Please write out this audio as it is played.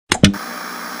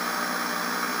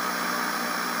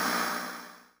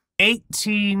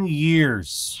18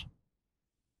 years.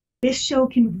 This show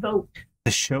can vote.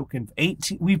 The show can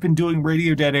 18. We've been doing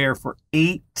Radio Dead Air for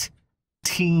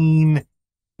 18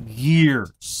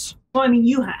 years. Well, I mean,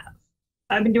 you have.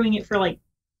 I've been doing it for like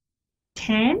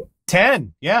 10.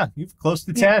 10. Yeah, you've close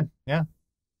to 10. Yeah.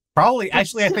 Probably,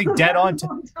 actually, I think dead on.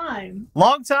 Long time.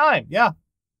 Long time, yeah.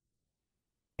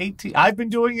 18. I've been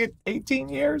doing it 18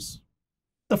 years.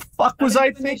 The fuck was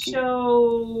I thinking?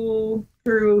 Show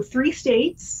through 3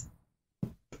 states.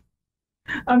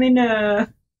 I'm in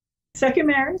a second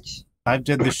marriage. I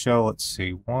did the show, let's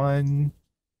see, 1,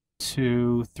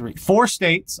 2, 3, 4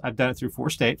 states. I've done it through 4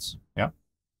 states. Yeah.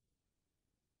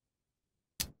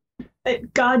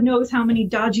 God knows how many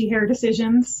dodgy hair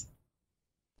decisions.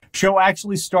 Show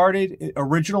actually started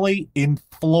originally in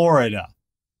Florida.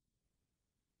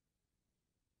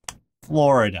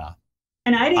 Florida.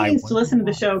 And I didn't used to listen to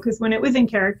the show because when it was in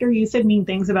character, you said mean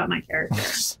things about my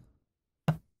characters.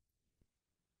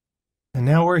 And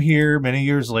now we're here many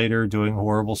years later doing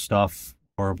horrible stuff,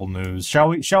 horrible news. Shall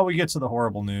we get to the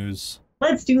horrible news?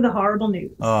 Let's do the horrible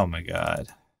news. Oh my God.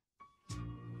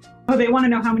 Oh, they want to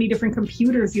know how many different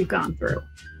computers you've gone through.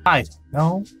 I don't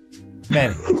know.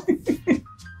 Many.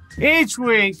 Each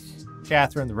week,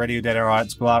 Catherine, the Radio Dead Air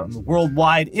audience, go out on the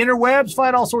worldwide interwebs,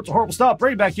 find all sorts of horrible stuff,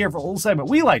 bring it back here for a little segment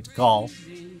we like to call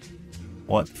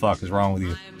What the Fuck Is Wrong With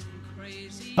You?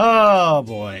 Oh,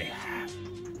 boy.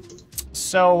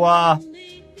 So,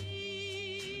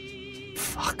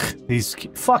 fuck. These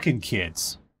fucking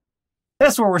kids.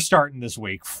 That's where we're starting this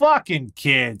week. Fucking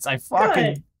kids.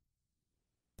 Good.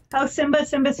 How's Simba?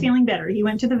 Simba's feeling better. He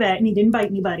went to the vet and he didn't bite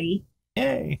anybody.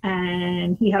 Yay.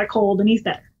 And he had a cold and he's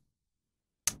better.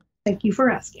 Thank you for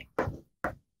asking.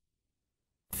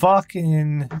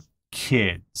 Fucking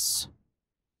kids.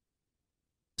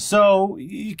 So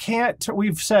you can't,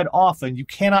 we've said often, you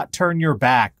cannot turn your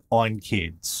back on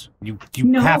kids. You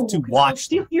have to watch them.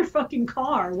 Steal your fucking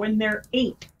car when they're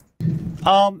 8.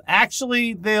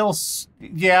 Actually, they'll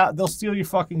steal your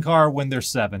fucking car when they're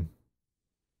 7.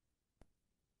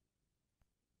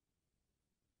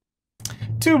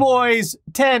 2 boys,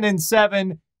 10 and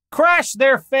 7, crashed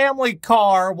their family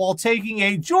car while taking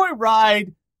a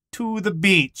joyride to the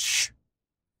beach.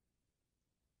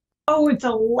 Oh, it's a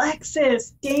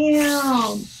Lexus.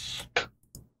 Damn.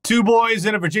 2 boys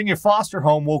in a Virginia foster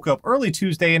home woke up early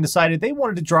Tuesday and decided they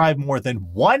wanted to drive more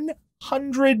than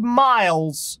 100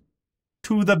 miles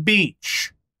to the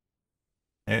beach.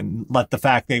 And let the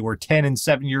fact they were 10 and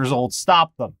 7 years old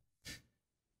stop them.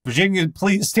 Virginia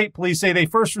State Police say they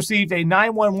first received a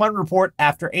 911 report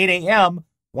after 8 a.m.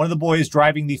 One of the boys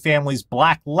driving the family's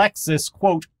black Lexus,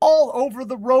 quote, all over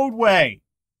the roadway.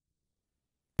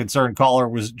 Concerned caller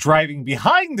was driving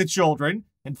behind the children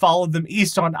and followed them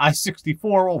east on I-64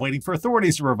 while waiting for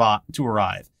authorities to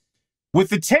arrive. With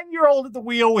the 10-year-old at the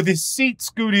wheel with his seat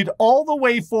scooted all the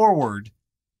way forward,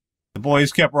 the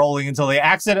boys kept rolling until they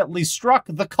accidentally struck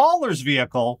the caller's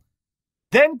vehicle,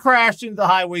 then crashed into the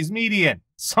highway's median.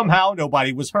 Somehow,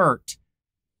 nobody was hurt.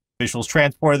 Officials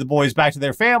transported the boys back to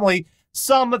their family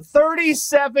some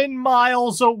 37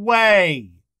 miles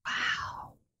away.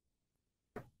 Wow.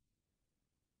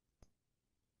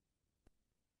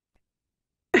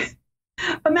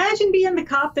 Imagine being the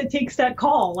cop that takes that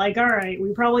call. Like, all right,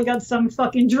 we probably got some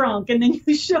fucking drunk, and then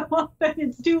you show up and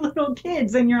it's 2 little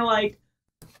kids, and you're like,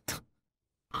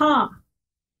 huh.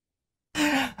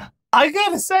 I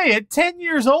gotta say, at 10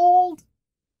 years old,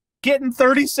 getting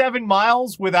 37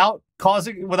 miles without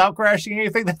crashing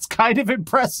anything, that's kind of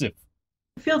impressive.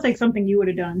 It feels like something you would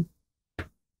have done.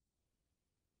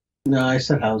 No, I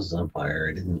set houses on fire.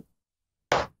 I didn't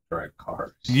drive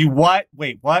cars. You what?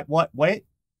 Wait, what? Wait?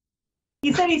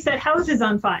 He said houses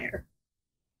on fire.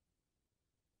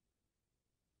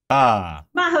 Ah.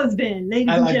 My husband,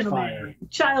 ladies and gentlemen, fire.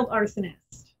 Child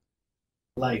arsonist.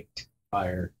 Liked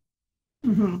fire.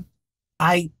 Mm-hmm.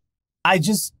 I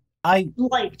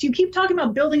liked. You keep talking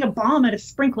about building a bomb out of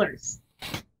sprinklers.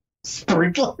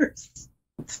 Sprinklers?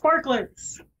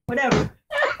 Sparklers. Whatever.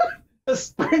 A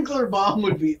sprinkler bomb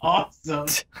would be awesome.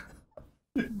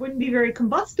 It wouldn't be very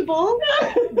combustible,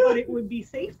 but it would be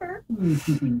safer.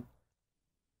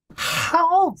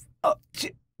 How?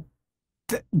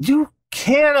 You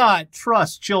cannot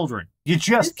trust children. You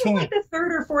just can't. This is like the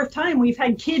 3rd or 4th time we've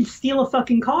had kids steal a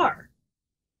fucking car.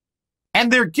 And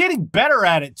they're getting better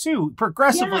at it, too,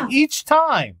 progressively each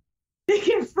time. They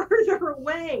get further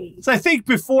away. So I think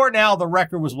before now, the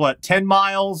record was, what, 10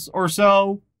 miles or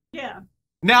so? Yeah.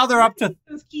 Now they're up to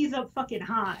those keys up fucking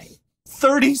high.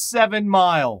 37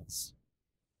 miles.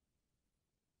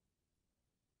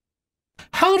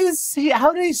 How did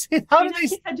they Kid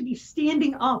had to be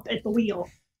standing up at the wheel.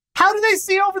 How do they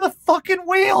see over the fucking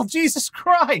wheel? Jesus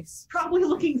Christ. Probably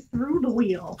looking through the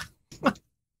wheel.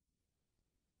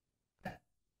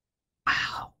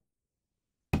 Wow.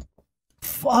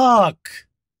 Fuck.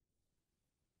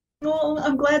 Well,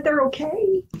 I'm glad they're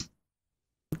okay.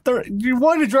 You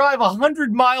want to drive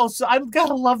 100 miles? I've got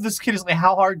to love this kid. It's like,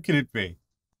 how hard could it be?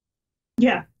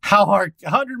 Yeah. How hard?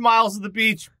 100 miles of the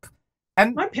beach.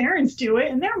 And my parents do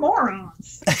it, and they're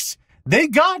morons. They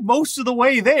got most of the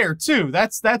way there, too.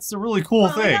 That's a really cool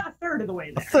thing. They got a third of the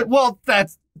way there.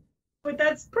 But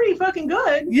that's pretty fucking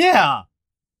good. Yeah.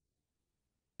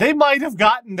 They might have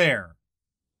gotten there.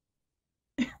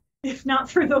 If not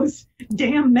for those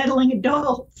damn meddling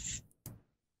adults.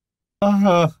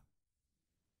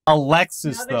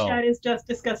 Alexis, now though. The chat is just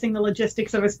discussing the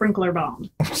logistics of a sprinkler bomb.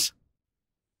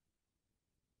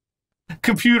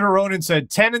 Computer Ronan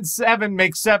said 10 and 7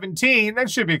 makes 17.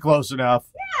 That should be close enough.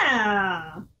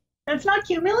 Yeah. That's not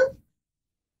cumulative.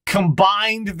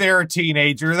 Combined, they're a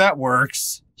teenager. That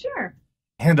works. Sure.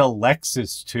 And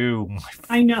Alexis, too.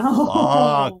 I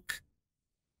know. Fuck.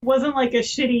 Wasn't like a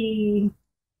shitty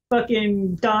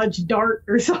fucking Dodge Dart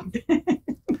or something.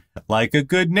 Like a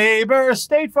good neighbor.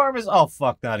 State Farm is... Oh,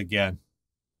 fuck, not again.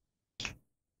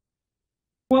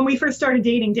 When we first started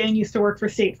dating, Dan used to work for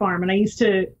State Farm, and I used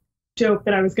to joke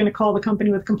that I was going to call the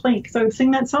company with a complaint because I would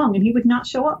sing that song and he would not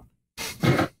show up.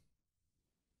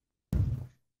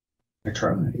 I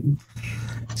tried.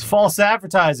 It's false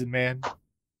advertising, man.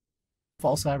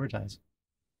 False advertising.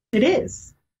 It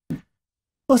is.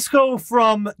 Let's go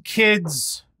from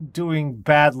kids doing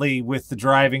badly with the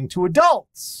driving to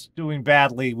adults doing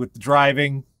badly with the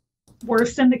driving.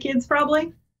 Worse than the kids,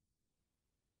 probably?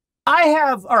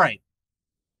 All right.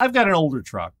 I've got an older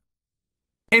truck.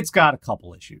 It's got a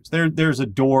couple issues. There's a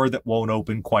door that won't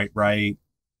open quite right.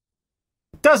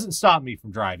 Doesn't stop me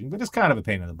from driving, but it's kind of a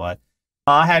pain in the butt.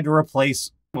 I had to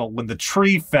replace, when the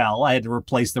tree fell, I had to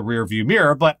replace the rear view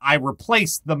mirror, but I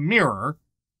replaced the mirror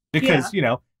because,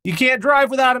 you can't drive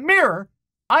without a mirror.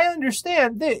 I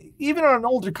understand that even on an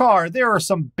older car, there are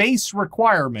some base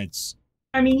requirements.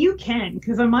 I mean, you can,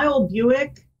 because on my old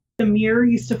Buick, the mirror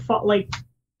used to fall,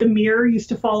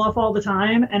 off all the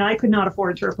time, and I could not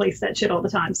afford to replace that shit all the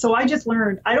time. So I just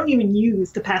learned I don't even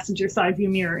use the passenger side view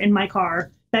mirror in my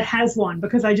car that has one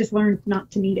because I just learned not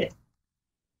to need it.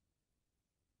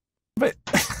 But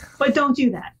don't do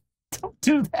that. Don't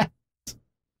do that.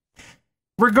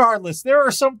 Regardless, there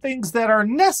are some things that are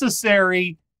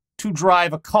necessary to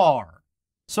drive a car.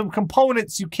 Some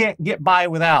components you can't get by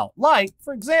without. Like,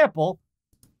 for example,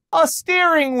 a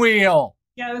steering wheel.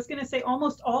 Yeah, I was going to say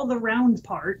almost all the round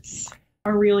parts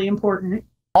are really important.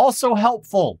 Also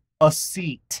helpful, a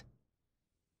seat.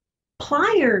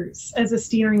 Pliers as a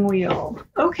steering wheel.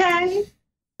 Okay.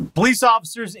 Police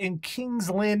officers in Kings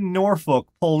Lynn, Norfolk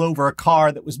pulled over a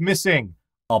car that was missing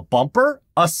a bumper,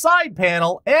 a side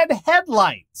panel, and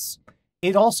headlights.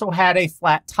 It also had a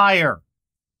flat tire.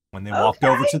 When they walked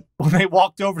over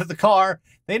to the car,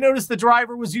 they noticed the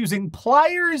driver was using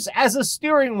pliers as a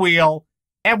steering wheel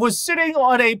and was sitting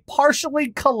on a partially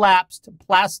collapsed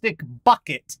plastic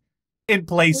bucket in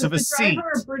place of a seat. Was the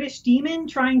driver a British demon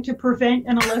trying to prevent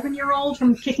an 11-year-old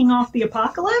from kicking off the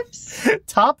apocalypse?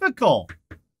 Topical.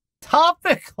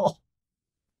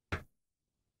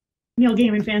 Neil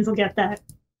Gaiman fans will get that.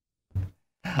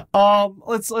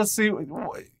 Let's see.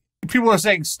 People are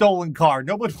saying stolen car.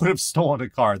 Nobody would have stolen a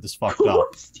car this fucked up. Who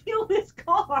would steal this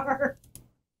car?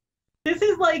 This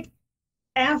is like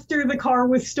after the car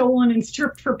was stolen and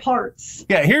stripped for parts.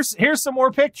 Yeah, here's some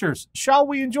more pictures. Shall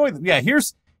we enjoy them? Yeah,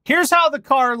 here's how the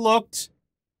car looked.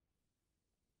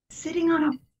 Sitting on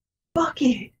a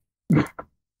bucket.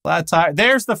 Flat tire.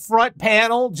 There's the front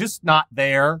panel, just not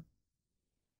there.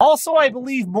 Also, I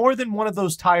believe more than one of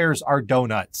those tires are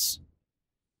donuts.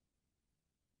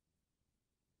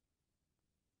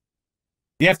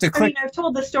 You have to click. I mean, I've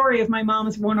told the story of my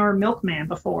mom's one-armed milkman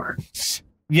before.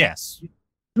 Yes.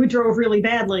 Who drove really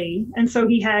badly. And so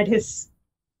he had his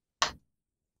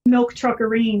milk truck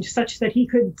arranged such that he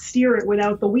could steer it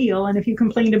without the wheel. And if you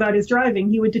complained about his driving,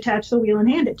 he would detach the wheel and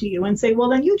hand it to you and say, well,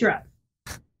 then you drive.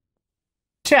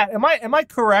 Chat, am I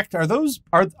correct? Are those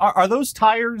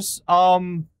tires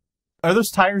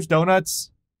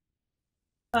donuts?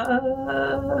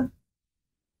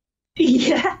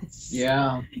 Yes.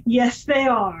 Yeah. Yes, they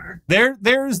are.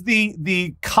 There's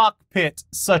the cockpit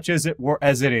such as it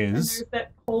is. And there's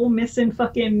that whole missing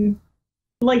fucking,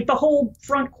 like the whole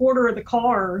front quarter of the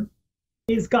car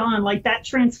is gone. Like that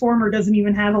transformer doesn't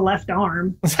even have a left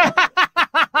arm.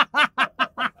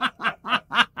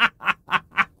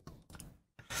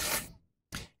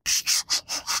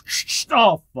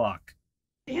 Oh fuck.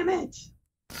 Damn it.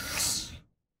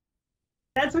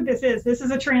 That's what this is. This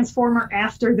is a Transformer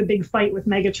after the big fight with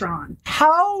Megatron.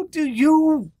 How do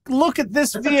you look at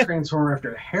this That's a Transformer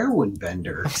after a heroin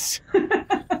bender.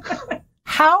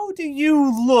 How do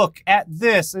you look at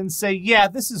this and say, yeah,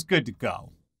 this is good to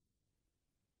go?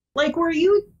 Like, were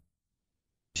you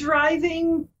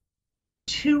driving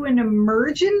to an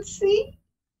emergency?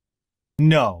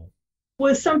 No.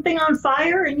 Was something on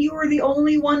fire and you were the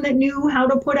only one that knew how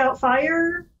to put out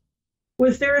fire?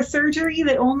 Was there a surgery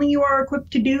that only you are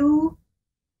equipped to do?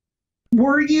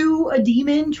 Were you a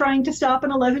demon trying to stop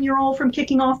an 11-year-old from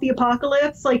kicking off the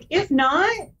apocalypse? Like, if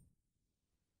not,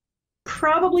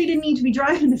 probably didn't need to be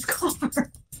driving this car.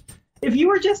 If you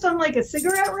were just on like a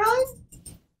cigarette run.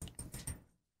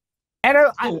 And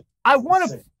I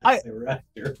want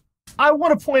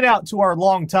to point out to our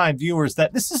longtime viewers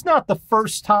that this is not the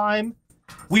first time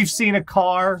we've seen a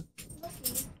car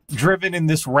driven in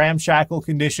this ramshackle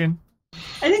condition.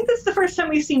 I think this is the first time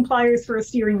we've seen pliers for a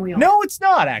steering wheel. No, it's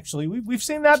not, actually. We've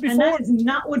seen that before. And that is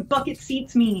not what bucket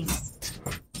seats means.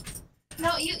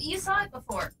 No, you saw it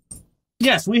before.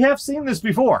 Yes, we have seen this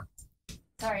before.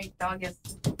 Sorry, dog is...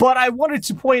 But I wanted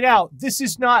to point out, this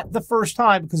is not the first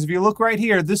time, because if you look right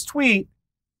here, this tweet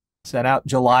sent out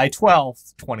July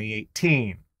 12th,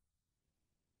 2018.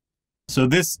 So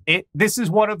this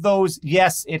is one of those,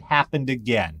 yes, it happened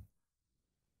again.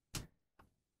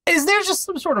 Is there just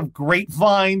some sort of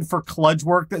grapevine for kludge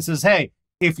work that says, hey,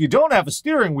 if you don't have a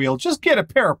steering wheel, just get a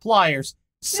pair of pliers.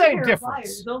 Same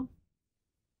difference.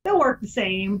 They'll work the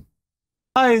same.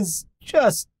 You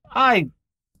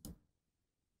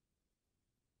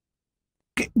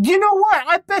know what?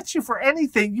 I bet you for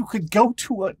anything you could go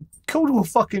to a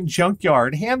fucking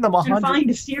junkyard, hand them $100. And find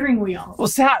a steering wheel. Well,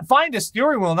 find a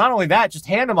steering wheel. Not only that, just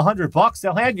hand them $100.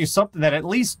 They'll hand you something that at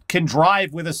least can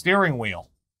drive with a steering wheel.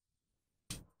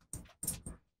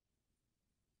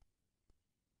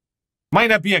 Might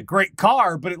not be a great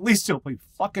car, but at least it'll be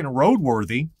fucking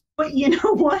roadworthy. But you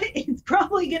know what? It's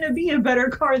probably going to be a better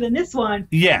car than this one.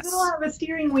 Yes. It'll have a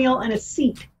steering wheel and a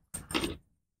seat.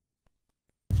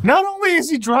 Not only is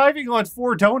he driving on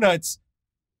 4 donuts,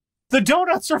 the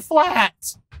donuts are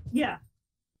flat. Yeah.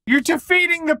 You're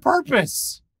defeating the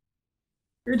purpose.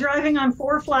 You're driving on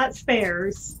 4 flat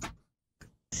spares,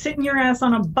 sitting your ass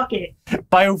on a bucket.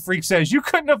 BioFreak says, you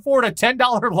couldn't afford a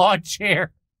 $10 lawn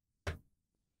chair.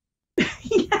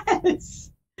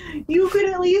 Yes. You could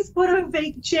at least put a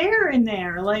fake chair in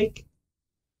there. Like.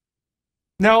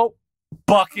 No.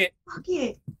 Bucket.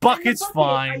 Bucket's bucket,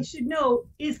 fine. I should note,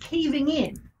 is caving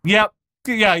in. Yep.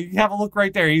 Yeah, you have a look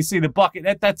right there. You see the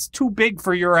bucket. That's too big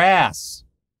for your ass.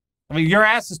 I mean, your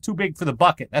ass is too big for the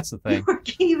bucket. That's the thing. You're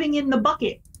caving in the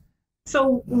bucket.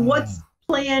 So what's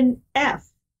plan F?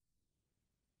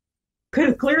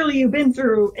 Because clearly you've been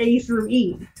through A through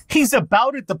E. He's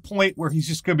about at the point where he's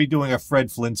just going to be doing a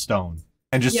Fred Flintstone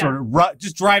and just sort of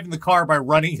just driving the car by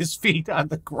running his feet on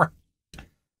the ground.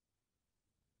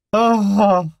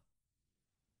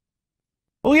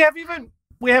 We have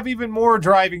even more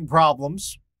driving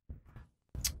problems.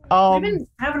 We've been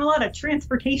having a lot of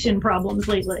transportation problems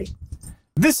lately.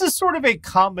 This is sort of a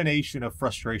combination of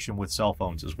frustration with cell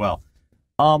phones as well.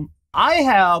 I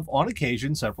have, on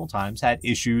occasion, several times, had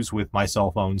issues with my cell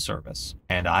phone service,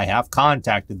 and I have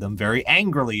contacted them very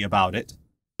angrily about it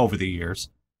over the years.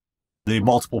 The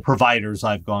multiple providers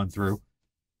I've gone through.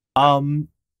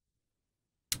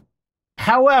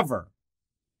 However,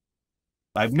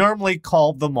 I've normally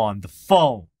called them on the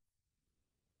phone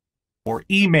or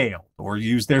emailed or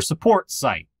used their support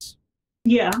site.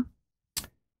 Yeah.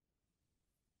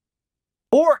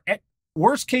 Or, at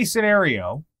worst case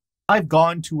scenario, I've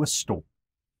gone to a store.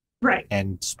 Right.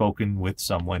 And spoken with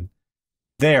someone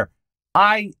there.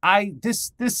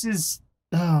 This is,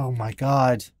 oh my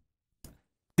God.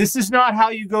 This is not how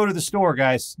you go to the store,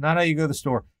 guys. Not how you go to the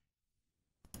store.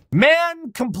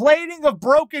 Man complaining of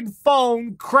broken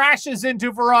phone crashes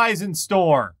into Verizon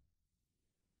store.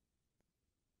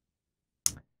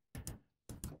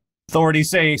 Authorities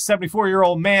say a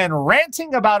 74-year-old man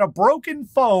ranting about a broken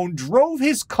phone drove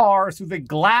his car through the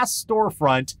glass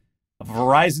storefront of a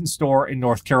Verizon store in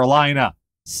North Carolina.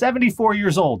 74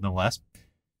 years old, no less.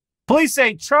 Police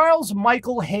say Charles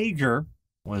Michael Hager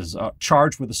was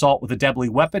charged with assault with a deadly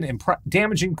weapon and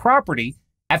damaging property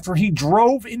after he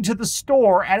drove into the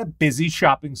store at a busy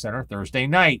shopping center Thursday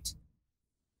night.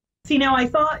 See, now I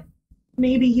thought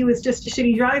maybe he was just a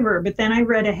shitty driver, but then I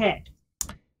read ahead.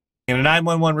 In a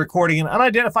 911 recording, an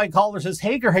unidentified caller says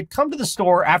Hager had come to the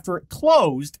store after it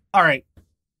closed. All right.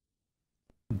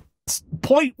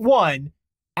 Point 1,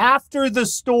 after the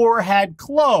store had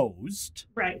closed.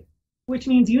 Right. Which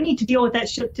means you need to deal with that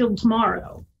shit till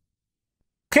tomorrow.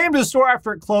 came to the store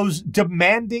after it closed,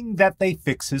 demanding that they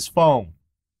fix his phone.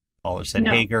 Caller said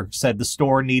Hager said the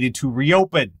store needed to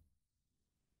reopen.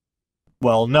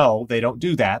 Well, no, they don't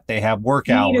do that. They have work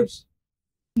hours.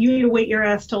 You need to wait your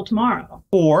ass till tomorrow.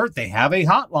 Or they have a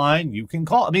hotline you can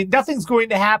call. I mean, nothing's going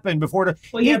to happen before the...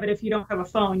 Well, yeah, but if you don't have a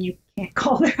phone, you can't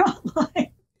call their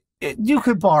hotline. You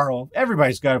could borrow.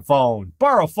 Everybody's got a phone.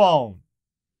 Borrow a phone.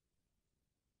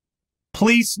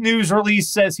 Police news release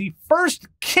says he first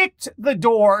kicked the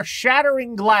door,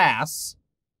 shattering glass.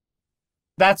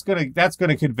 That's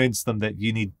gonna convince them that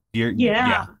you need your...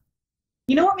 Yeah.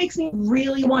 You know what makes me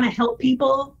really want to help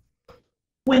people?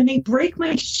 When they break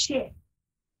my shit.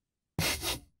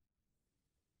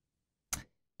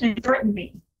 And threaten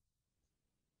me.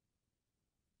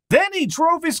 Then he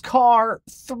drove his car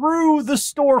through the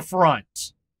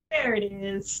storefront. There it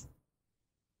is.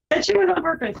 That shit was on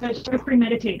purpose. That shit was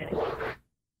premeditated.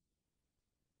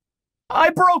 I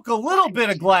broke a little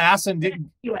bit of glass and didn't...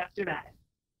 You after that.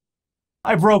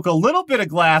 I broke a little bit of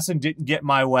glass and didn't get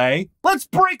my way. Let's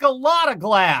break a lot of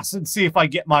glass and see if I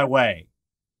get my way.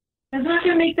 That's not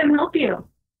going to make them help you.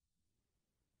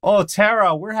 Oh,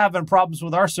 Tara, we're having problems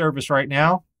with our service right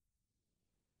now.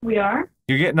 We are?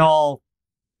 You're getting all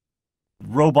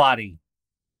robot-y.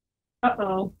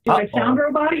 Uh-oh. Do I sound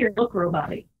robot-y or look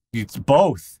robot-y? It's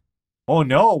both. Oh,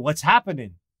 no. What's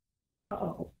happening?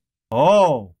 Uh-oh.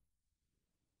 Oh.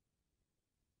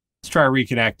 Let's try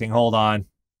reconnecting. Hold on.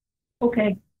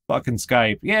 Okay. Fucking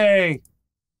Skype. Yay.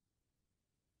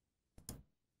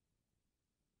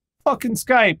 Fucking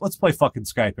Skype. Let's play fucking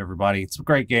Skype, everybody. It's a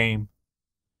great game.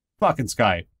 Fucking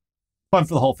Skype. Fun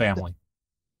for the whole family.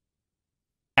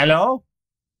 Hello?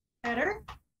 Better?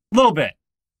 A little bit.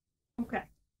 Okay.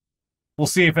 We'll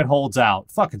see if it holds out.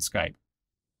 Fucking Skype.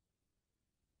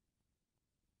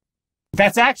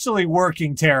 That's actually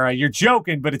working, Tara. You're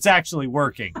joking, but it's actually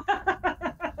working.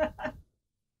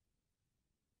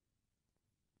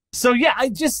 So, yeah,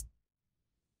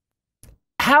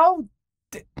 how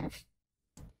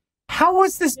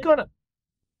is this gonna...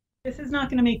 This is not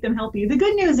going to make them help you. The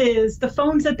good news is the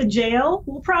phones at the jail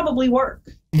will probably work.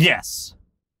 Yes.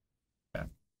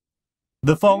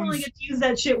 The phones... You only get to use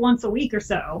that shit once a week or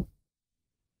so.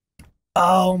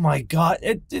 Oh, my God.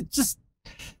 It just...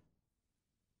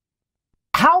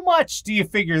 How much do you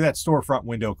figure that storefront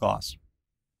window costs?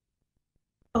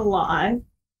 A lot.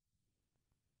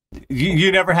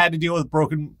 You never had to deal with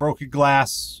broken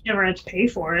glass? Never had to pay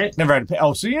for it. Never had to pay.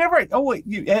 Oh, so you never... Oh, wait.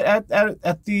 You, at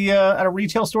a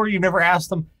retail store, you never asked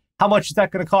them, how much is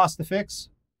that going to cost to fix?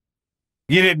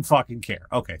 You didn't fucking care.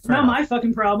 Okay, fair Not enough. my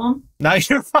fucking problem. Now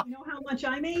you're fucking... You know how much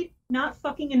I made? Not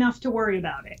fucking enough to worry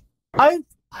about it. I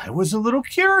was a little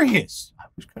curious. I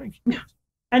was kind of curious.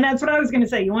 And that's what I was going to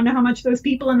say. You want to know how much those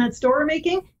people in that store are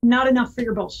making? Not enough for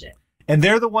your bullshit. And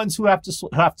they're the ones who have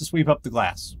to sweep up the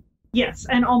glass. Yes,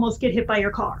 and almost get hit by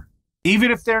your car.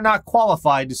 Even if they're not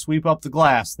qualified to sweep up the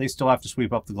glass, they still have to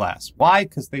sweep up the glass. Why?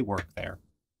 Because they work there.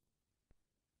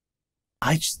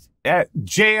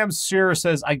 JM Sierra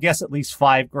says, I guess at least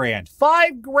 $5,000.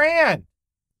 $5,000!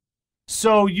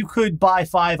 So you could buy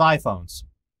 5 iPhones.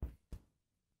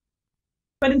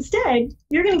 But instead,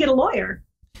 you're going to get a lawyer.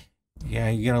 Yeah,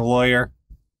 you get a lawyer.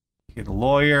 You get a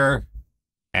lawyer,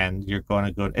 and you're going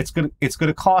to go... It's going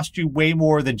to cost you way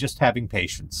more than just having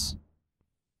patience.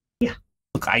 Yeah.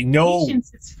 Look, I know...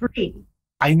 Patience is free.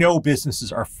 I know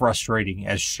businesses are frustrating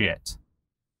as shit.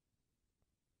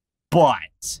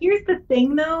 But... Here's the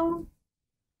thing, though.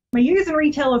 My years in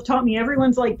retail have taught me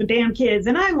everyone's like the damn kids,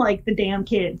 and I'm like the damn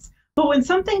kids. But when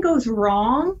something goes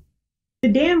wrong, the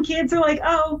damn kids are like,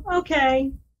 oh,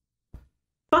 okay.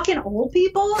 Fucking old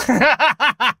people?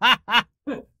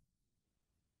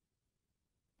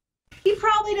 He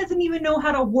probably doesn't even know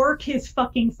how to work his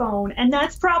fucking phone, and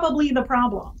that's probably the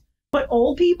problem. But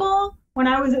old people, when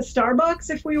I was at Starbucks,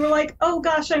 if we were like, oh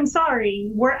gosh, I'm sorry,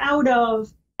 we're out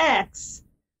of X,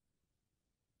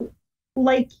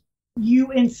 like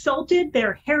you insulted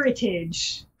their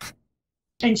heritage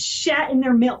and shat in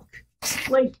their milk.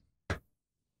 Like,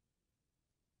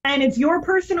 and it's your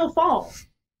personal fault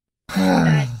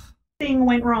that thing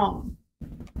went wrong.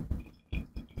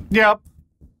 Yep.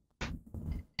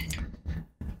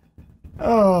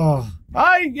 Oh,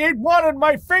 I wanted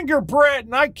my fingerprint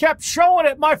and I kept showing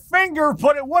it my finger,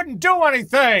 but it wouldn't do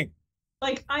anything.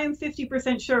 Like, I am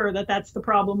 50% sure that that's the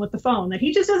problem with the phone, that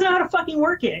he just doesn't know how to fucking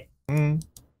work it. Mm.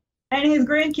 And his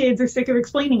grandkids are sick of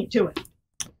explaining it to him.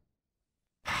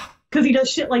 Because he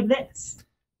does shit like this.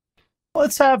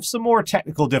 Let's have some more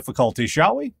technical difficulty,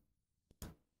 shall we?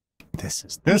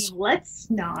 This. I mean, let's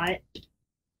not.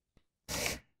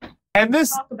 And this,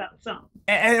 talk about some.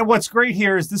 and what's great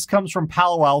here is this comes from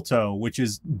Palo Alto, which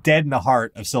is dead in the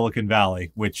heart of Silicon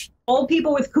Valley, which Old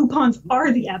people with coupons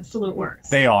are the absolute worst.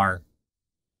 they are.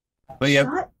 But yeah,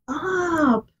 Shut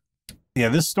up. yeah,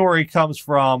 this story comes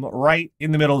from right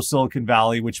in the middle of Silicon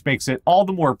Valley, which makes it all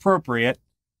the more appropriate.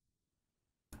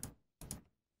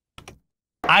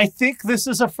 I think this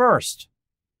is a first.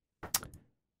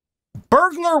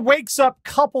 Burglar wakes up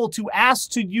couple to ask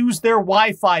to use their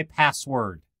Wi-Fi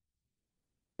password.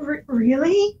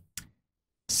 Really?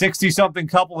 60-something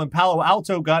couple in Palo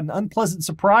Alto got an unpleasant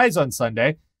surprise on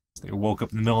Sunday. They woke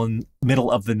up in the middle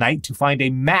of the night to find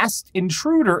a masked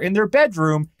intruder in their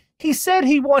bedroom. He said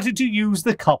he wanted to use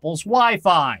the couple's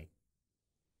Wi-Fi.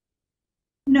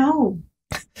 No.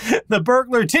 The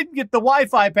burglar didn't get the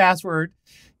Wi-Fi password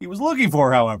he was looking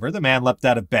for, however. The man leapt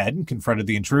out of bed and confronted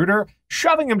the intruder,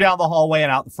 shoving him down the hallway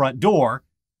and out the front door.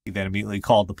 He then immediately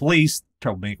called the police. The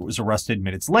troublemaker was arrested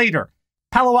minutes later.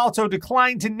 Palo Alto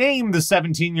declined to name the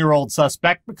 17-year-old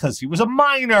suspect because he was a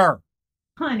minor.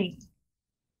 Honey.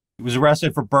 He was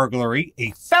arrested for burglary,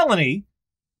 a felony,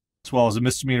 as well as a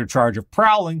misdemeanor charge of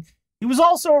prowling. He was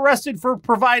also arrested for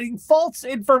providing false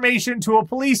information to a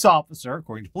police officer.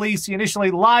 According to police, he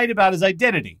initially lied about his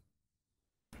identity.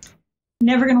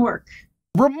 Never gonna work.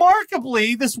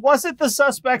 Remarkably, this wasn't the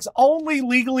suspect's only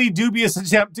legally dubious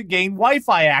attempt to gain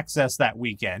Wi-Fi access that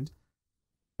weekend.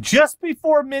 Just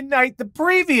before midnight the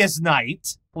previous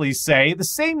night, police say, the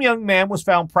same young man was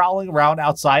found prowling around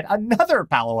outside another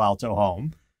Palo Alto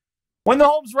home. When the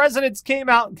home's residents came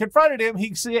out and confronted him,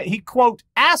 he quote,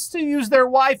 asked to use their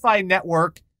Wi-Fi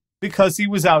network because he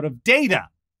was out of data.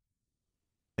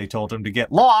 They told him to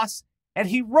get lost, and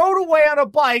he rode away on a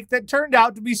bike that turned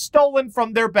out to be stolen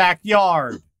from their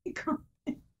backyard.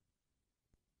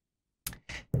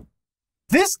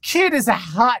 This kid is a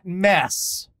hot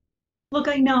mess. Look,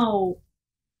 I know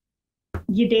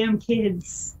you damn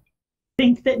kids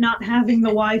think that not having the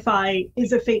Wi-Fi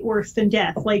is a fate worse than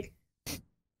death. Like,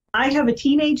 I have a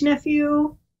teenage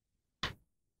nephew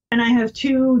and I have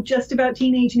two just about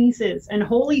teenage nieces. And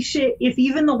holy shit, if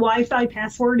even the Wi-Fi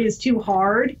password is too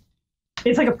hard,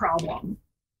 it's like a problem.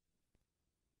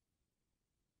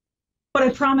 But I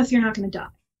promise you're not going to die.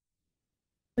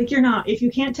 Like, you're not. If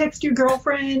you can't text your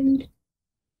girlfriend,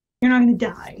 you're not going to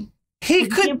die. He if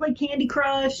you can't play Candy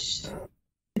Crush,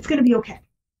 it's going to be okay.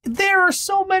 There are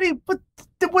so many, but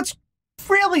what's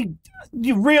really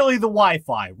the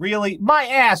Wi-Fi? Really? My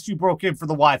ass, you broke in for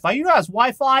the Wi-Fi. You know has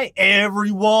Wi-Fi,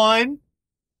 everyone.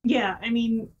 Yeah, I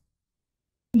mean,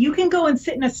 you can go and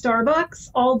sit in a Starbucks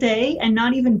all day and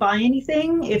not even buy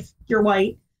anything if you're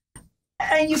white,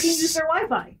 and you can use their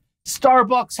Wi-Fi.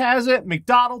 Starbucks has it.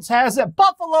 McDonald's has it.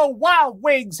 Buffalo Wild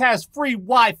Wings has free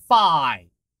Wi-Fi.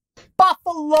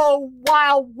 Buffalo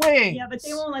Wild Wings. Yeah, but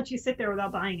they won't let you sit there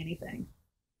without buying anything.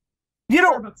 You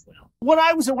know, Starbucks will. when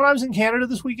I was in Canada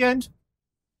this weekend,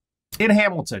 in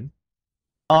Hamilton,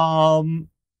 I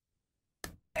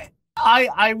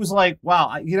was like,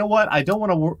 wow, you know what? I don't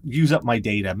want to use up my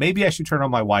data. Maybe I should turn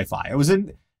on my Wi-Fi. I was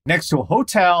next to a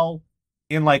hotel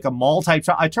in like a mall type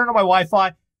shop. I turned on my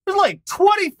Wi-Fi. There's like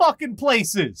 20 fucking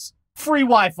places free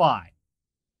Wi-Fi.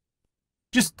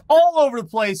 Just all over the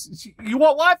place. You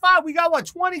want Wi-Fi? We got,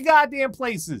 20 goddamn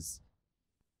places.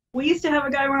 We used to have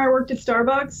a guy when I worked at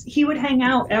Starbucks. He would hang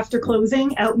out after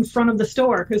closing out in front of the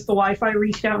store because the Wi-Fi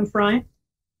reached out in front.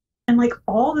 And like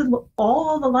all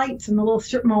the lights in the little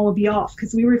strip mall would be off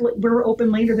because we were open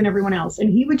later than everyone else. And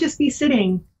he would just be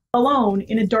sitting alone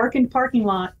in a darkened parking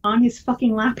lot on his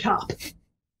fucking laptop.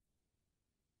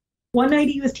 One night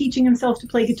he was teaching himself to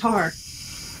play guitar.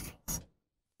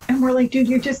 And we're like, dude,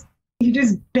 you're just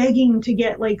begging to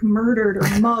get like murdered or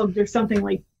mugged or something.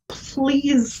 Like,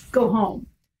 please go home.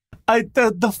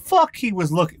 The fuck he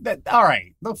was looking. All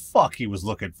right, the fuck he was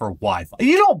looking for Wi-Fi.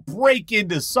 You don't break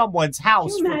into someone's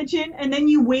house. Can you imagine? And then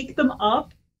you wake them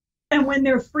up, and when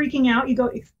they're freaking out, you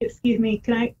go, "Excuse me,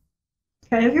 can I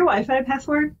have your Wi-Fi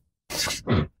password?"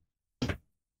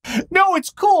 No, it's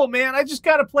cool, man. I just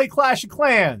gotta play Clash of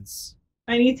Clans.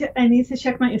 I need to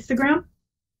check my Instagram.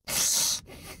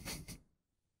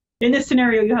 In this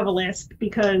scenario, you have a lisp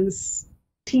because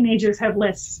teenagers have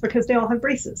lisps because they all have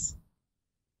braces.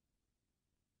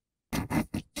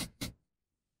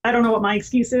 I don't know what my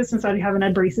excuse is since I haven't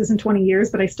had braces in 20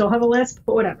 years, but I still have a lisp,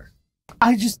 but whatever.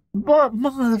 The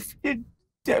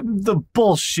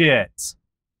bullshit.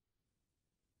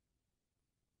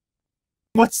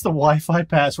 What's the Wi-Fi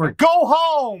password? Go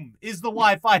home is the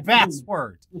Wi-Fi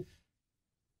password.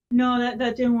 No,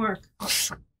 that didn't work.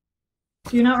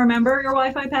 Do you not remember your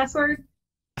Wi-Fi password?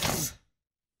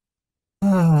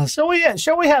 Shall we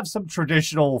have some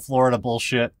traditional Florida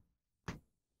bullshit?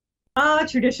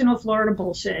 Traditional Florida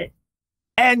bullshit.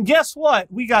 And guess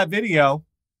what? We got video.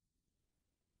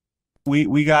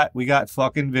 We got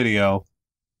fucking video.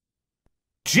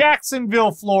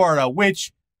 Jacksonville, Florida,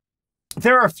 which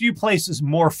there are a few places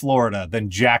more Florida than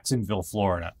Jacksonville,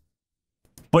 Florida.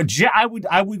 But I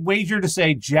would wager to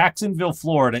say Jacksonville,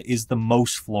 Florida is the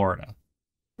most Florida.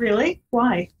 Really?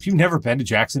 Why? Have you never been to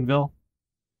Jacksonville?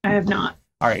 I have not.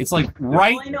 All right, it's like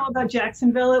right. All I know about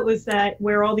Jacksonville, it was that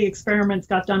where all the experiments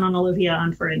got done on Olivia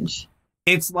on Fringe.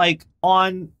 It's like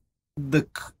on the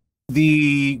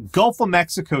Gulf of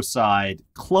Mexico side,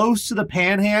 close to the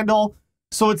Panhandle.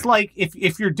 So it's like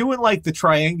if you're doing like the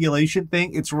triangulation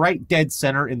thing, it's right dead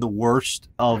center in the worst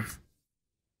of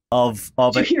Did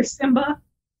you hear Simba?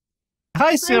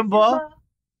 Hi, Simba.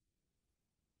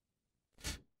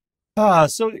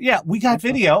 So yeah, we got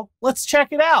video. Let's check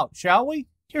it out, shall we?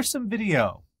 Here's some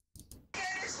video.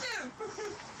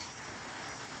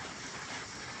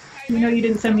 You know you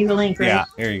didn't send me the link, right? Yeah,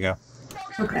 here you go.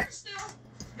 Okay.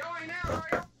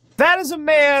 That is a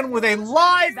man with a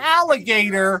live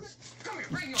alligator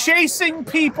chasing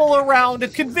people around a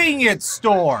convenience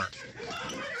store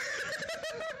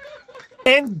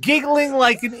and giggling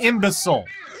like an imbecile.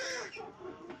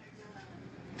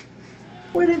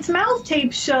 With its mouth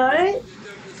taped shut.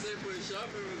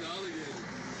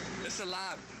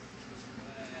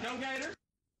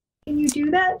 Can you do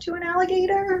that to an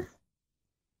alligator?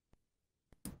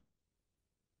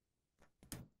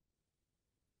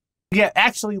 Yeah,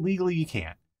 actually, legally you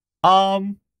can't.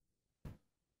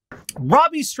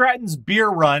 Robbie Stratton's beer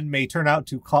run may turn out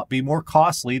to be more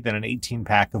costly than an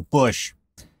 18-pack of Busch.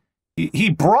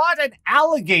 He brought an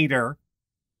alligator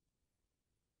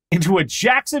into a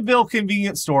Jacksonville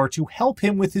convenience store to help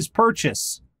him with his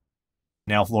purchase.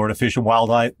 Now, Florida Fish and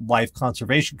Wildlife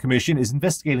Conservation Commission is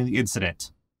investigating the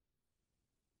incident.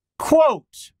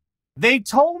 Quote, "They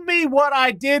told me what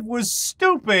I did was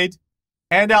stupid,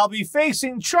 and I'll be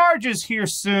facing charges here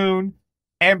soon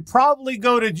and probably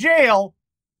go to jail.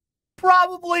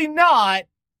 Probably not,"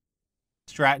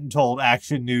 Stratton told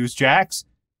Action News Jax.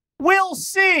 "We'll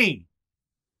see."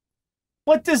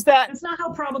 What does that... That's not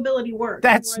how probability works.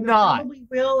 That's not. Probably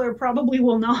will or probably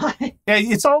will not. Yeah,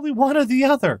 it's only one or the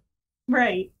other.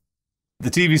 Right. The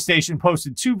TV station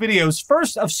posted 2 videos,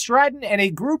 first of Stratton and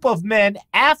a group of men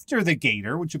after the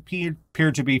gator, which appeared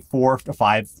to be 4 to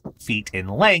 5 feet in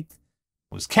length,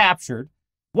 was captured.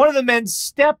 One of the men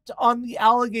stepped on the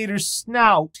alligator's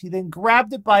snout. He then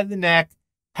grabbed it by the neck,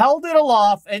 held it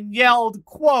aloft, and yelled,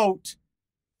 quote,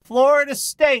 "Florida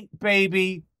State,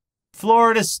 baby.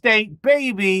 Florida State,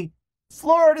 baby.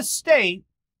 Florida State,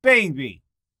 baby."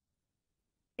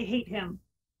 I hate him.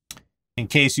 In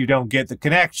case you don't get the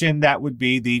connection, that would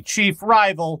be the chief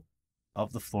rival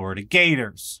of the Florida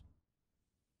Gators.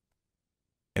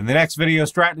 In the next video,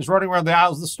 Stratton is running around the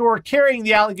aisles of the store carrying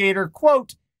the alligator,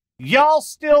 quote, "Y'all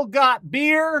still got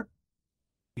beer?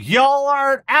 Y'all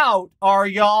aren't out, are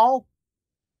y'all?"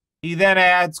 He then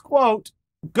adds, quote,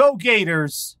 "Go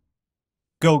Gators.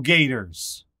 Go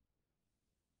Gators."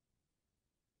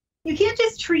 You can't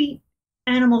just treat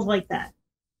animals like that.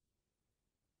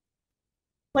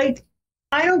 Like,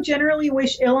 I don't generally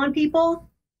wish ill on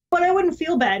people, but I wouldn't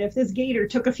feel bad if this gator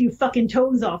took a few fucking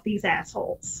toes off these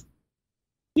assholes.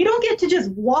 You don't get to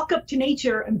just walk up to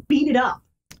nature and beat it up.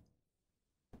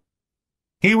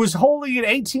 He was holding an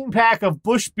 18-pack of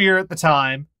Busch beer at the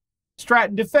time.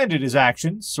 Stratton defended his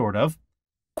actions, sort of.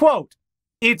 Quote,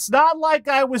 "It's not like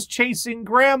I was chasing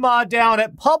Grandma down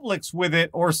at Publix with it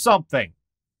or something."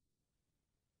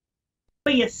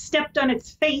 But you stepped on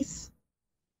its face.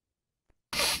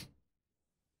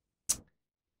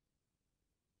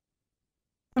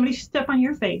 Somebody should step on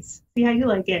your face. See how you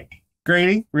like it.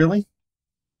 Grady, really?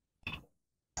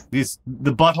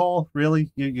 The butthole,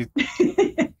 really? You...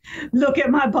 Look at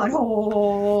my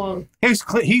butthole.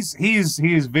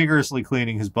 He's vigorously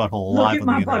cleaning his butthole live Look at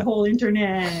my butthole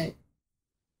internet.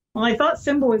 Well, I thought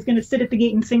Simba was going to sit at the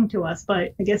gate and sing to us,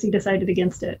 but I guess he decided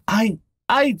against it.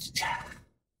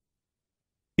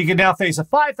 He can now face a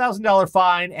 $5,000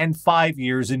 fine and 5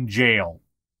 years in jail.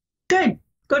 Good.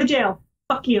 Go to jail.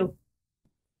 Fuck you.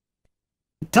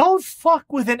 Don't fuck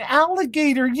with an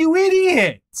alligator, you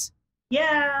idiot!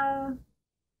 Yeah.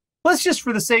 Let's just,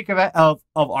 for the sake of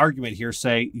argument here,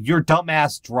 say your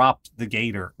dumbass dropped the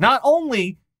gator. Not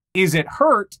only is it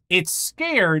hurt, it's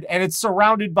scared, and it's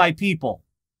surrounded by people.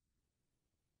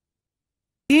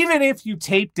 Even if you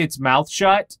taped its mouth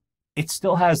shut, it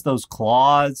still has those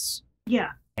claws.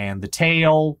 Yeah. And the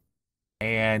tail.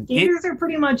 And gators are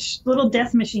pretty much little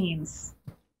death machines.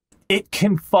 It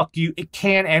can fuck you. It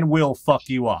can and will fuck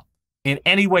you up in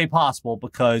any way possible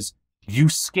because you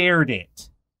scared it.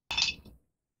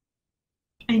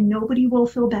 and nobody will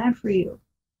feel bad for you.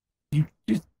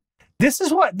 This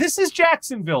is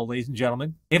Jacksonville, ladies and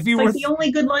gentlemen. If you It's were like the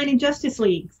only good line in Justice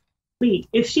League.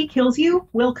 If she kills you,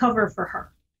 we'll cover for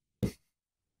her.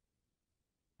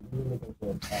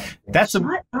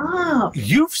 Shut up.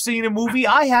 You've seen a movie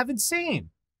I haven't seen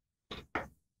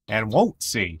and won't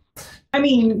see. I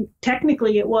mean,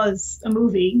 technically it was a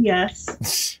movie,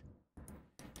 yes.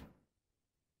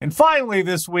 And finally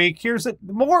this week, here's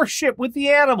more shit with the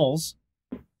animals.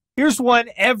 Here's one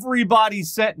everybody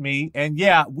sent me, and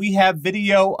yeah, we have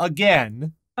video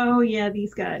again. Oh yeah,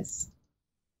 these guys.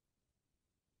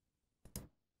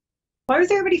 Why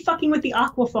was everybody fucking with the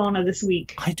aquafauna this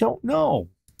week? I don't know.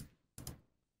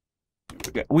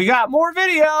 We got more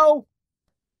video.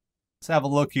 Let's have a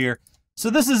look here. So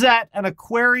this is at an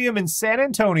aquarium in San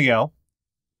Antonio.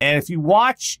 And if you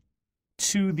watch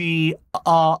to the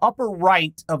upper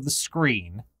right of the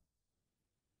screen,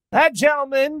 that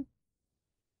gentleman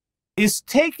is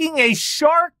taking a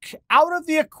shark out of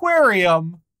the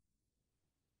aquarium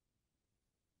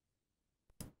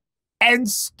and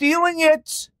stealing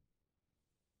it.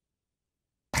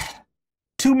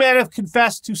 Two men have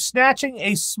confessed to snatching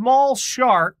a small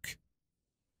shark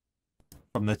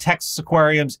from the Texas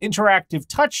Aquarium's interactive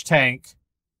touch tank,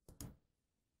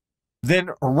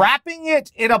 then wrapping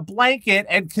it in a blanket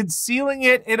and concealing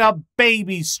it in a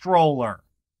baby stroller.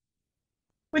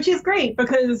 Which is great,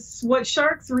 because what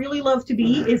sharks really love to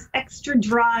be is extra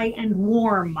dry and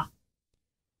warm.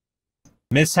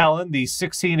 Miss Helen, the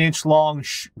 16-inch long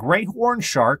great horn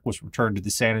shark, was returned to the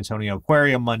San Antonio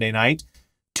Aquarium Monday night,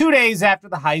 2 days after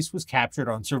the heist was captured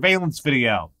on surveillance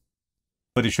video.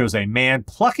 Footage shows a man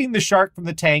plucking the shark from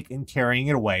the tank and carrying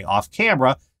it away off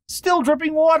camera, still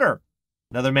dripping water.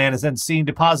 Another man is then seen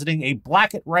depositing a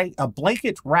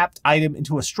blanket-wrapped item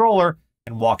into a stroller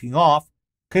and walking off,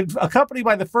 accompanied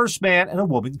by the first man and a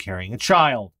woman carrying a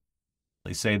child.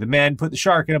 They say the men put the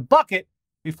shark in a bucket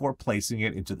before placing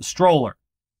it into the stroller.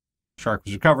 The shark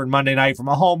was recovered Monday night from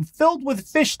a home filled with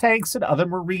fish tanks and other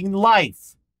marine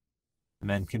life. The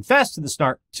men confessed to the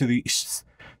shark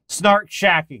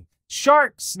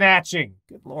snatching.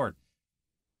 Good Lord.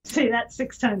 Say that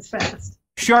 6 times fast.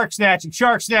 Shark snatching,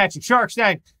 shark snatching, shark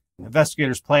snatching.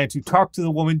 Investigators plan to talk to the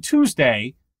woman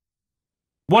Tuesday.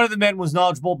 One of the men was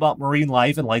knowledgeable about marine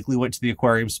life and likely went to the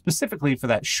aquarium specifically for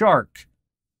that shark.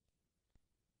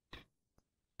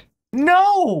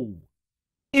 No!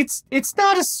 It's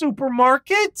not a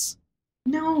supermarket.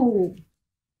 No.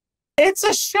 It's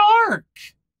a shark.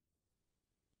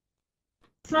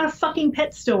 It's not a fucking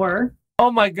pet store. Oh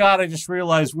my God, I just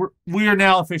realized we are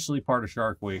now officially part of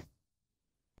Shark Week.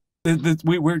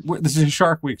 This is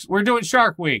Shark Week. We're doing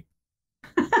Shark Week.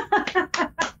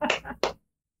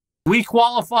 We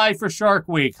qualify for Shark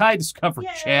Week. Hi, Discovery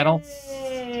Yay! Channel.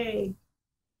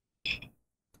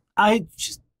 I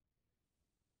just...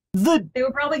 They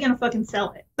were probably going to fucking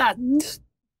sell it. The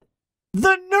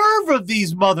nerve of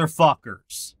these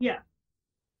motherfuckers. Yeah.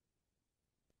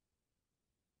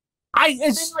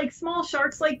 And like small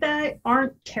sharks like that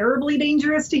aren't terribly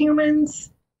dangerous to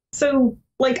humans. So,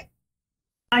 like,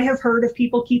 I have heard of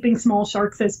people keeping small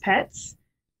sharks as pets.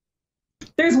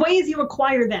 There's ways you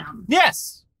acquire them.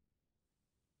 Yes.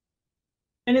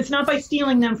 And it's not by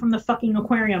stealing them from the fucking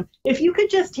aquarium. If you could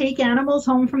just take animals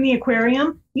home from the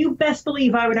aquarium, you best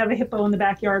believe I would have a hippo in the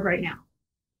backyard right now.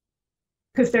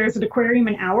 Because there's an aquarium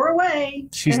an hour away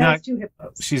that has 2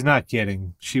 hippos. She's not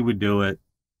kidding. She would do it.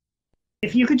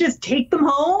 If you could just take them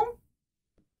home,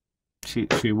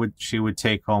 she would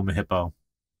take home a hippo.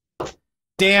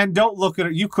 Dan, don't look at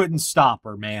her. You couldn't stop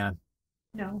her, man.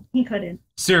 No, he couldn't.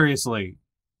 Seriously.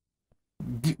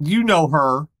 You know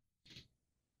her.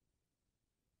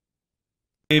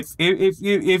 If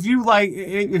you're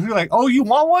like, oh, you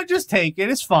want one, just take it.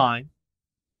 It's fine.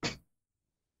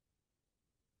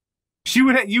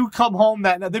 You come home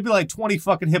that night, there'd be like 20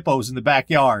 fucking hippos in the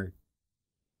backyard.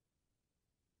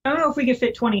 I don't know if we could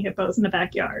fit 20 hippos in the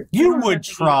backyard. You would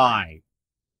try.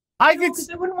 Because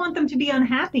I wouldn't want them to be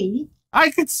unhappy.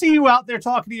 I could see you out there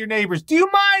talking to your neighbors. Do you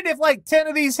mind if like 10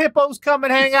 of these hippos come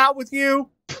and hang out with you?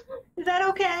 Is that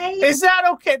okay? Is that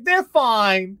okay? They're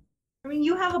fine. I mean,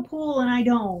 you have a pool and I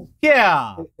don't.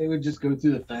 Yeah. They would just go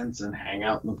through the fence and hang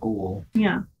out in the pool.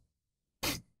 Yeah.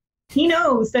 He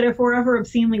knows that if we're ever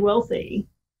obscenely wealthy,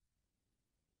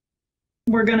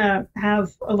 we're going to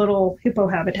have a little hippo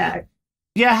habitat.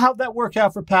 Yeah, how'd that work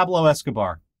out for Pablo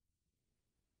Escobar?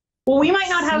 Well, we might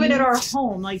not have it at our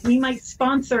home. Like, we might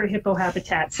sponsor a hippo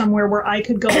habitat somewhere where I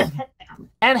could go and pet them.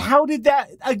 And how did that,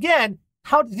 again,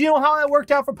 do you know how that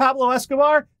worked out for Pablo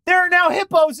Escobar? There are now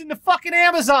hippos in the fucking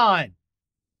Amazon.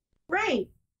 Right.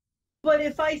 But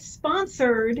if I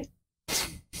sponsored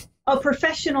a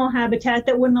professional habitat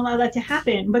that wouldn't allow that to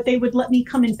happen, but they would let me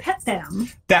come and pet them.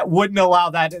 That wouldn't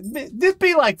allow that. It'd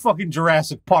be like fucking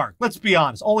Jurassic Park. Let's be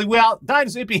honest. Only without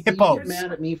dinosaurs, it'd be hippos. You're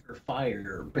mad at me for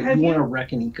fire, but Have you want to you-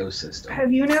 wreck an ecosystem.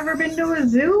 Have you never been to a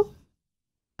zoo?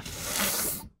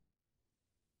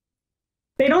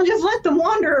 They don't just let them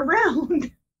wander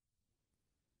around.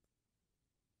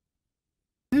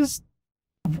 Just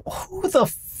who the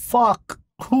fuck?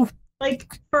 Who?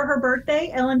 Like, for her birthday,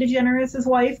 Ellen DeGeneres'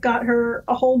 wife got her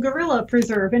a whole gorilla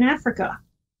preserve in Africa.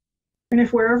 And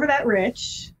if we're ever that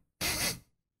rich,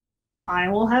 I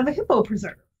will have a hippo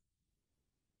preserve.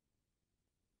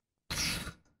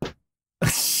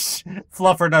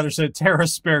 Fluffer another said, Tara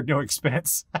spared no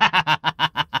expense. And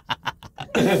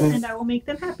I will make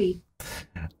them happy.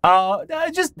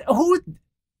 Just who?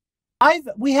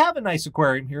 We have a nice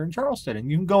aquarium here in Charleston,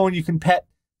 and you can go and you can pet.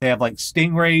 They have like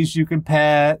stingrays you can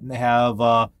pet, and they have.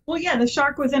 Well, yeah, the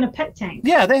shark was in a pet tank.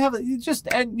 Yeah, they have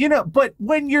but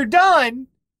when you're done,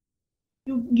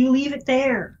 You leave it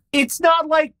there. it's not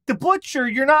like the butcher.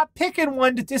 You're not picking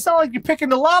one. It's not like you're picking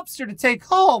the lobster to take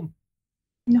home.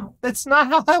 No, That's not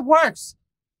how that works.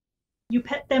 you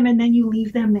pet them and then you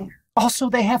leave them there. Also,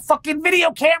 they have fucking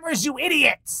video cameras, you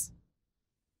idiots.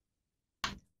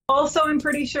 Also, I'm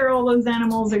pretty sure all those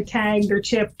animals are tagged or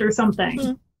chipped or something.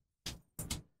 Mhm.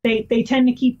 They tend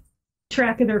to keep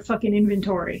track of their fucking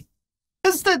inventory.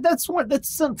 That's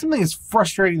something that's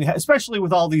frustrating, especially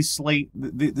with all these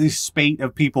these spate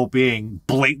of people being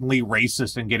blatantly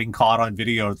racist and getting caught on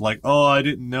video. It's like, oh, I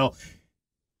didn't know.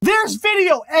 There's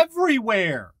video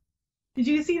everywhere. Did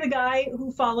you see the guy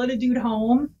who followed a dude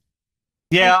home?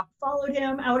 Yeah. Like, followed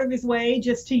him out of his way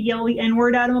just to yell the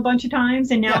N-word at him a bunch of times,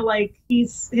 and now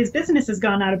his business has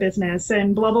gone out of business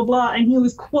and blah blah blah. And he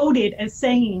was quoted as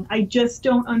saying, "I just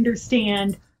don't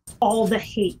understand all the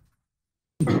hate."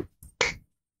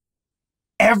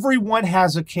 Everyone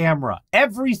has a camera.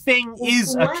 Everything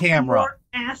is a Bless camera. your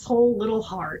asshole little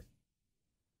heart.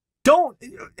 Don't,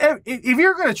 if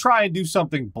you're going to try and do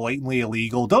something blatantly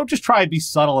illegal, don't just try and be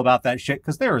subtle about that shit,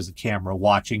 because there is a camera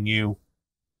watching you.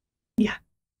 Yeah.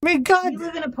 I mean, God, We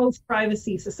live in a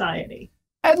post-privacy society.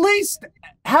 at least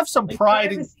have some Like,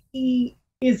 pride in, privacy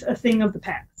is a thing of the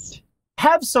past.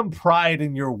 have some pride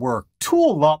in your work.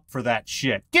 Tool up for that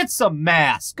shit. Get some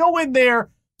masks. Go in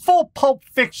there, full Pulp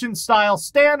Fiction style,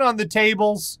 stand on the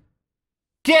tables.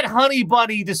 Get Honey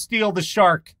Bunny to steal the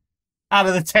shark out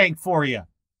of the tank for you.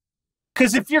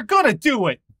 Because if you're going to do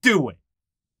it, do it.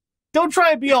 Don't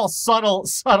try and be all subtle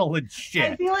and I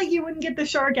shit. feel like you wouldn't get the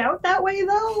shark out that way,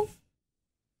 though.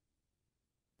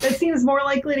 That seems more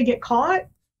likely to get caught.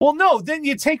 Well, no, then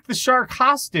you take the shark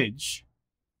hostage.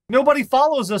 Nobody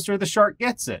follows us or the shark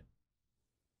gets it.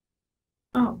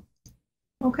 Oh,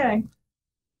 okay.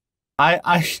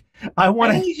 I I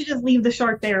want think to. you should just leave the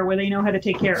shark there where they know how to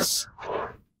take care of it.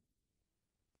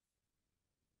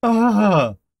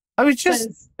 I was just.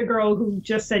 Says the girl who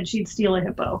just said she'd steal a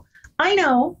hippo. I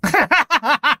know. You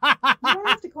don't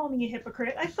have to call me a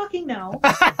hypocrite. I fucking know.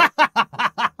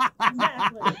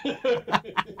 Exactly.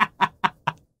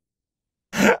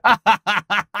 Just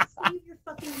leave your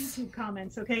fucking YouTube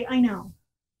comments, okay? I know.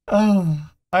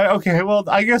 Okay, well,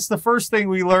 I guess the first thing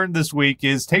we learned this week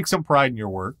is take some pride in your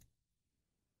work.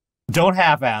 Don't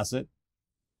half-ass it.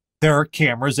 There are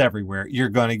cameras everywhere. You're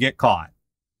going to get caught.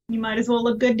 You might as well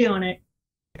look good doing it.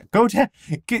 Go down,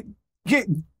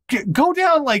 go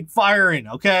down like firing,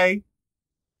 okay?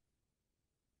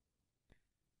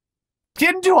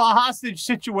 Get into a hostage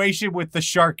situation with the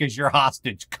shark as your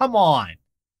hostage. Come on.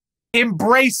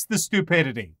 Embrace the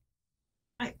stupidity.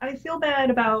 I feel bad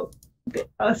about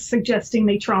us suggesting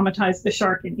they traumatize the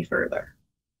shark any further.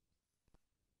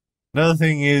 Another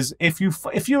thing is, if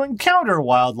you encounter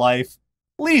wildlife,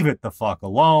 leave it the fuck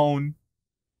alone.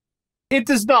 It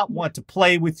does not want to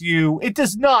play with you. It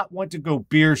does not want to go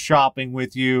beer shopping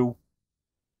with you.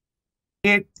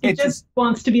 It just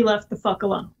wants to be left the fuck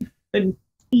alone and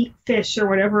eat fish or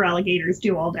whatever alligators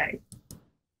do all day.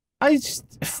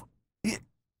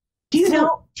 Do you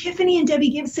know Tiffany and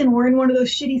Debbie Gibson were in one of those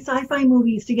shitty sci-fi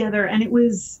movies together, and it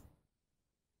was...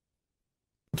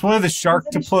 It's one of the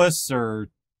Sharktopus or...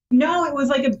 No, it was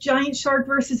like a giant shark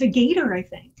versus a gator, I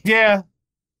think. Yeah.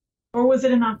 Or was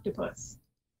it an octopus?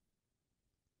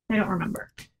 I don't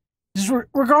remember.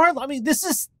 Regardless, I mean, this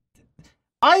is...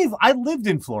 I lived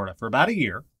in Florida for about a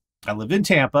year. I lived in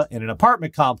Tampa in an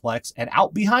apartment complex, and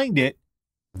out behind it,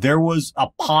 there was a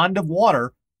pond of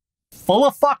water full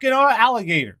of fucking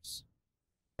alligators.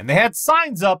 And they had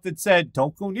signs up that said,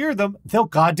 don't go near them. They'll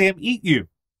goddamn eat you.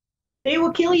 They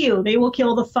will kill you. They will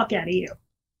kill the fuck out of you.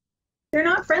 They're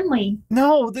not friendly.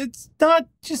 No, it's not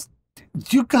just...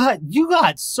 You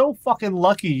got so fucking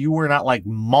lucky you were not like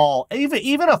mauled.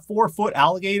 Even a 4-foot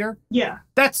alligator. Yeah.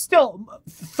 That's still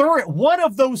one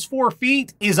of those 4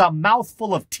 feet is a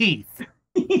mouthful of teeth.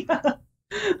 Yeah.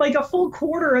 Like a full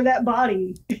quarter of that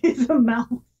body is a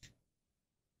mouth.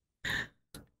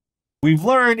 We've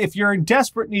learned if you're in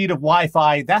desperate need of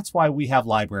Wi-Fi, that's why we have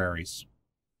libraries.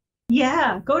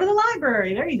 Yeah, go to the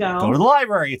library. There you go. Go to the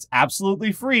library. It's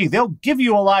absolutely free. They'll give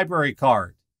you a library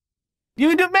card. You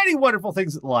can do many wonderful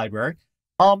things at the library.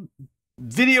 They'll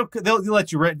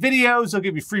let you rent videos. They'll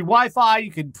give you free Wi-Fi.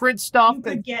 You can print stuff. You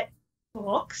could get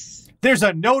books. There's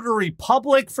a notary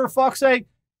public, for fuck's sake.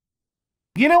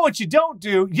 You know what you don't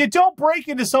do? You don't break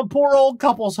into some poor old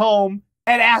couple's home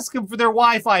and ask them for their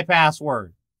Wi-Fi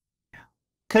password.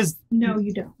 Because no,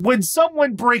 you don't. When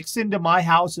someone breaks into my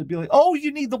house, it'd be like, oh,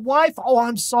 you need the Wi-Fi? Oh,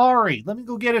 I'm sorry. Let me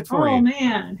go get it for you. Oh,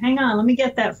 man. Hang on. Let me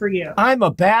get that for you. I'm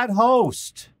a bad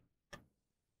host.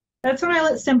 That's when I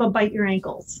let Simba bite your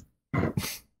ankles.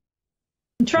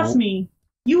 And trust me,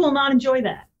 you will not enjoy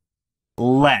that.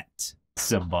 Let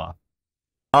Simba.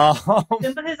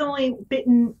 Simba has only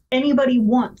bitten anybody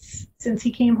once since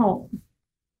he came home.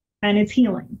 And it's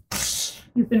healing.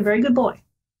 He's been a very good boy.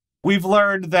 We've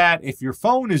learned that if your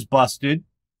phone is busted,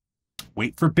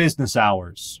 wait for business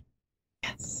hours.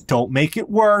 Yes. Don't make it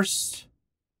worse.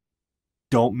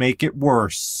 Don't make it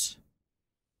worse.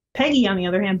 Peggy, on the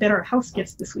other hand, bit our house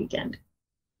gifts this weekend.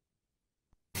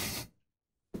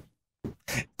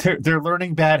 They're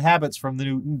learning bad habits from the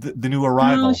new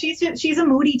arrival. No, she's a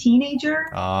moody teenager.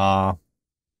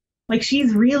 Like,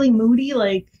 she's really moody.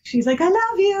 Like, she's like, I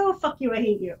love you. Fuck you. I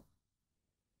hate you.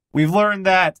 We've learned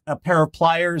that a pair of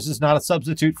pliers is not a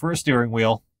substitute for a steering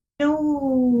wheel.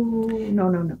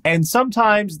 No. And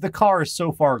sometimes the car is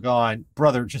so far gone,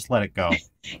 brother, just let it go.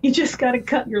 You just got to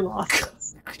cut your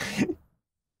losses.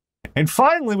 And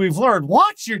finally, we've learned,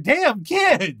 watch your damn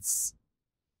kids.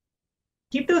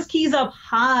 Keep those keys up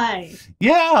high.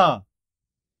 Yeah.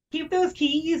 Keep those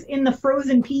keys in the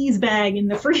frozen peas bag in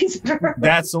the freezer.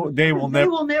 They will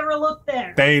never look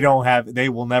there. They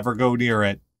will never go near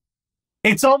it.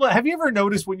 It's almost, have you ever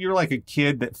noticed when you're like a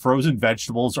kid that frozen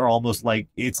vegetables are almost like,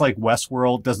 it's like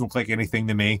Westworld, doesn't look like anything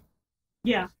to me?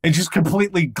 Yeah. It just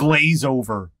completely glaze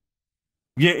over.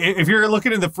 Yeah, if you're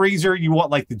looking in the freezer, you want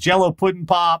like the Jell-O pudding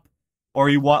pop, or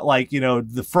you want like,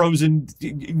 the frozen,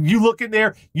 you look in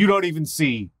there, you don't even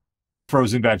see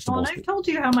frozen vegetables. Well, and I've told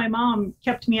you how my mom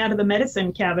kept me out of the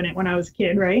medicine cabinet when I was a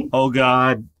kid, right? Oh,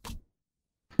 God.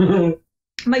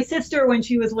 My sister, when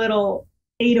she was little,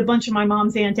 ate a bunch of my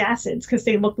mom's antacids because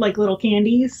they looked like little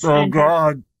candies. Oh,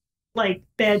 God. Like,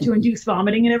 bad to induce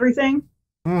vomiting and everything.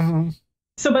 Mm-hmm.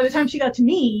 So by the time she got to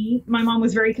me, my mom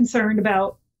was very concerned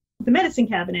about the medicine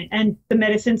cabinet and the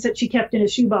medicines that she kept in a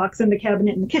shoebox in the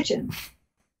cabinet in the kitchen.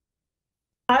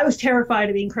 I was terrified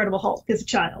of the Incredible Hulk as a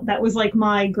child. That was like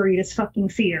my greatest fucking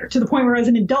fear. To the point where as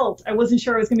an adult, I wasn't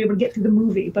sure I was going to be able to get through the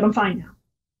movie, but I'm fine now.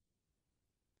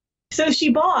 So she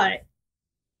bought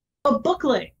a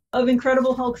booklet of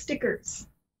Incredible Hulk stickers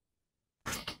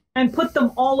and put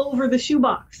them all over the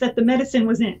shoebox that the medicine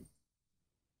was in.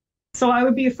 So I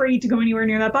would be afraid to go anywhere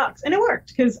near that box. And it worked,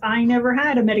 because I never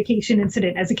had a medication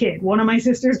incident as a kid. One of my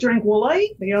sisters drank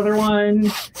Woolite. The other one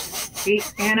ate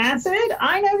antacid.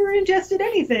 I never ingested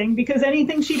anything, because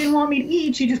anything she didn't want me to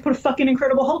eat, she just put a fucking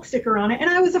Incredible Hulk sticker on it. And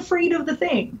I was afraid of the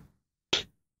thing.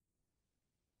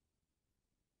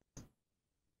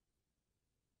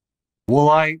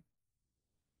 Woolite?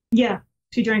 Yeah,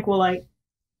 she drank Woolite.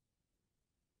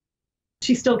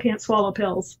 She still can't swallow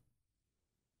pills.